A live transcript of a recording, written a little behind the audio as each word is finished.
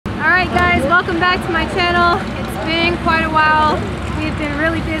welcome back to my channel. It's been quite a while. We've been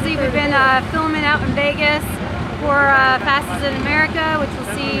really busy. We've been filming out in Vegas for Fastest in America, which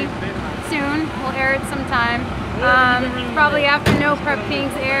we'll see soon. We'll air it sometime. Probably after No Prep Kings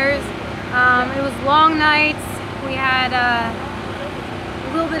airs. It was long nights. We had a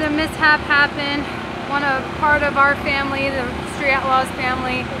little bit of mishap happen. Part of our family, the Street Outlaws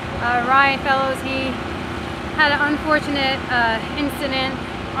family, Ryan Fellows, he had an unfortunate incident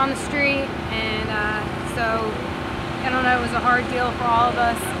on the street, and so I don't know, it was a hard deal for all of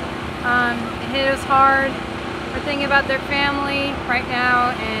us. It hit us hard. We're thinking about their family right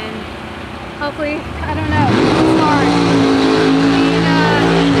now, and hopefully, I don't know, it's hard.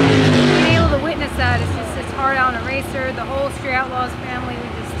 Being able to witness that, it's hard on a racer. The whole Street Outlaws family,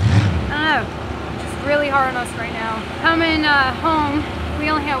 I don't know, just really hard on us right now. Coming home,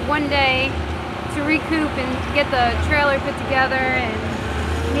 we only have one day to recoup and get the trailer put together, and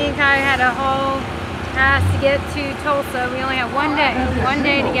me and Kai had a whole ass to get to Tulsa. We only have one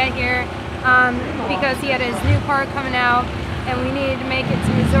day to get here because he had his new car coming out, and we needed to make it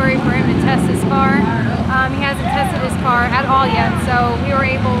to Missouri for him to test his car. He hasn't tested his car at all yet, so we were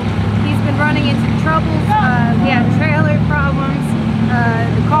able, he's been running into troubles. We had trailer problems.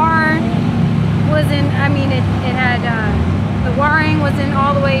 The car wasn't, it had, the wiring wasn't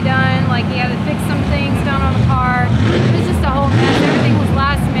all the way done. Like, he had to fix some things done on the car. It was just a whole mess. Everything was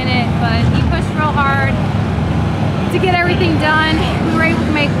last minute, but he pushed real hard to get everything done. We were able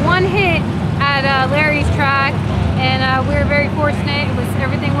to make one hit at Larry's track, and we were very fortunate.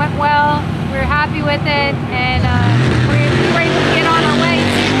 Everything went well. We were happy with it, and we were able to get on our way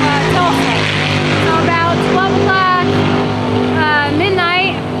to Tulsa. So about 12 o'clock,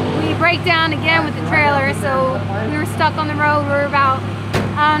 midnight, we break down again with the trailer, so we were stuck on the road. We were about,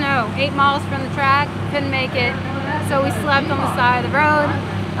 I don't know, 8 miles from the track. Couldn't make it, so we slept on the side of the road.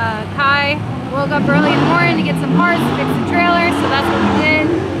 Kai woke up early in the morning to get some parts to fix the trailer, so that's what we did.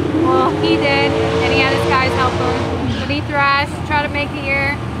 Well, he did, and he had his guys help him. But he thrashed, tried to make it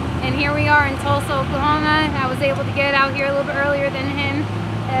here, and here we are in Tulsa, Oklahoma. I was able to get out here a little bit earlier than him,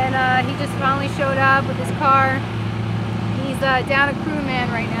 and he just finally showed up with his car. He's down a crewman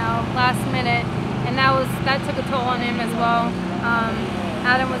right now, last minute, and that took a toll on him as well.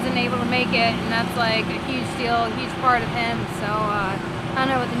 Adam wasn't able to make it, and that's like a huge deal, a huge part of him. So I don't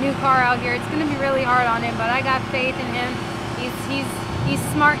know, with the new car out here, it's going to be really hard on him, but I got faith in him. He's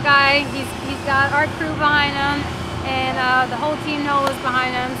a smart guy. He's got our crew behind him, and the whole team Nola's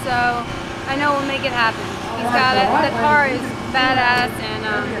behind him, so I know we'll make it happen. He's got it. The car is badass, and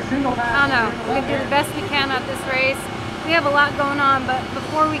I don't know, we're going to do the best we can at this race. We have a lot going on, but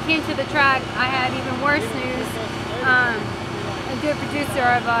before we came to the track, I had even worse news. A good producer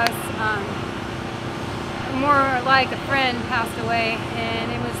of us, more like a friend, passed away, and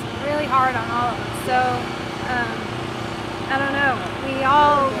it was really hard on all of us. So I don't know, we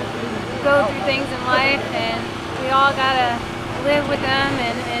all go through things in life, and we all gotta live with them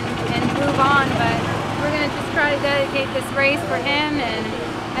and move on, but we're gonna just try to dedicate this race for him, and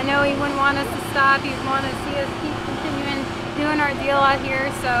I know he wouldn't want us to stop. He'd want to see us keep continuing doing our deal out here,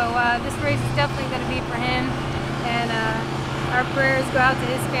 so this race is definitely gonna be for him, and our prayers go out to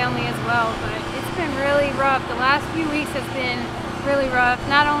his family as well. But it's been really rough. The last few weeks has been really rough.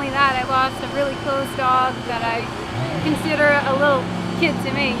 Not only that, I lost a really close dog that I consider a little kid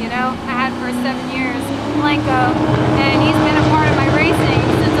to me, you know. I had for 7 years, Blanco, and he's been a part of my racing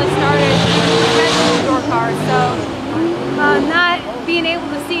since I started professional store cars. So not being able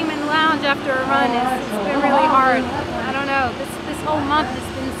to see him in the lounge after a run it's been really hard. I don't know. This whole month has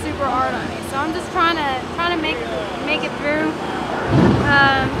been super hard on me. So I'm just trying to make it through.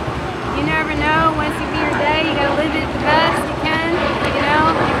 You never know when's gonna be your day. You gotta live it the best you can, you know.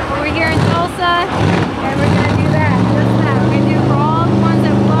 We're here in Tulsa, and we're gonna do that. Just that. We're gonna do it for all the ones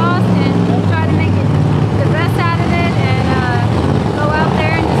that we lost, and try to make it the best out of it, and go out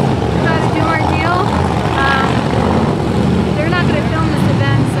there and just try to do our deal. They're not gonna film this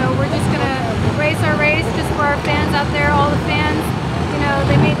event, so we're just gonna race our race just for our fans out there, all the fans. You know,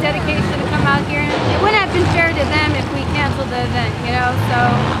 they made dedication to come out here, and it wouldn't have been fair to them if we canceled the event, you know, so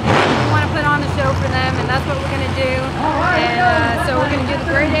we want to put on a show for them, and that's what we're going to do. And so we're going to do the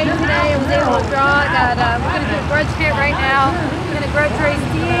grade 8 today. I was able to draw. We're going to do a grudge pit right now. We're going to grudge race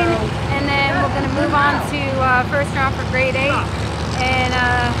Dean, and then we're going to move on to first round for grade 8, and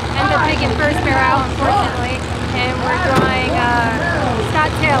end up taking first pair out, unfortunately, and we're drawing Scott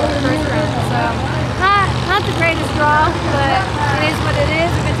Taylor first round. So not the greatest draw, but it is what it is.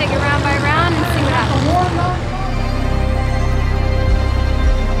 We're going to take it round by round and see what happens.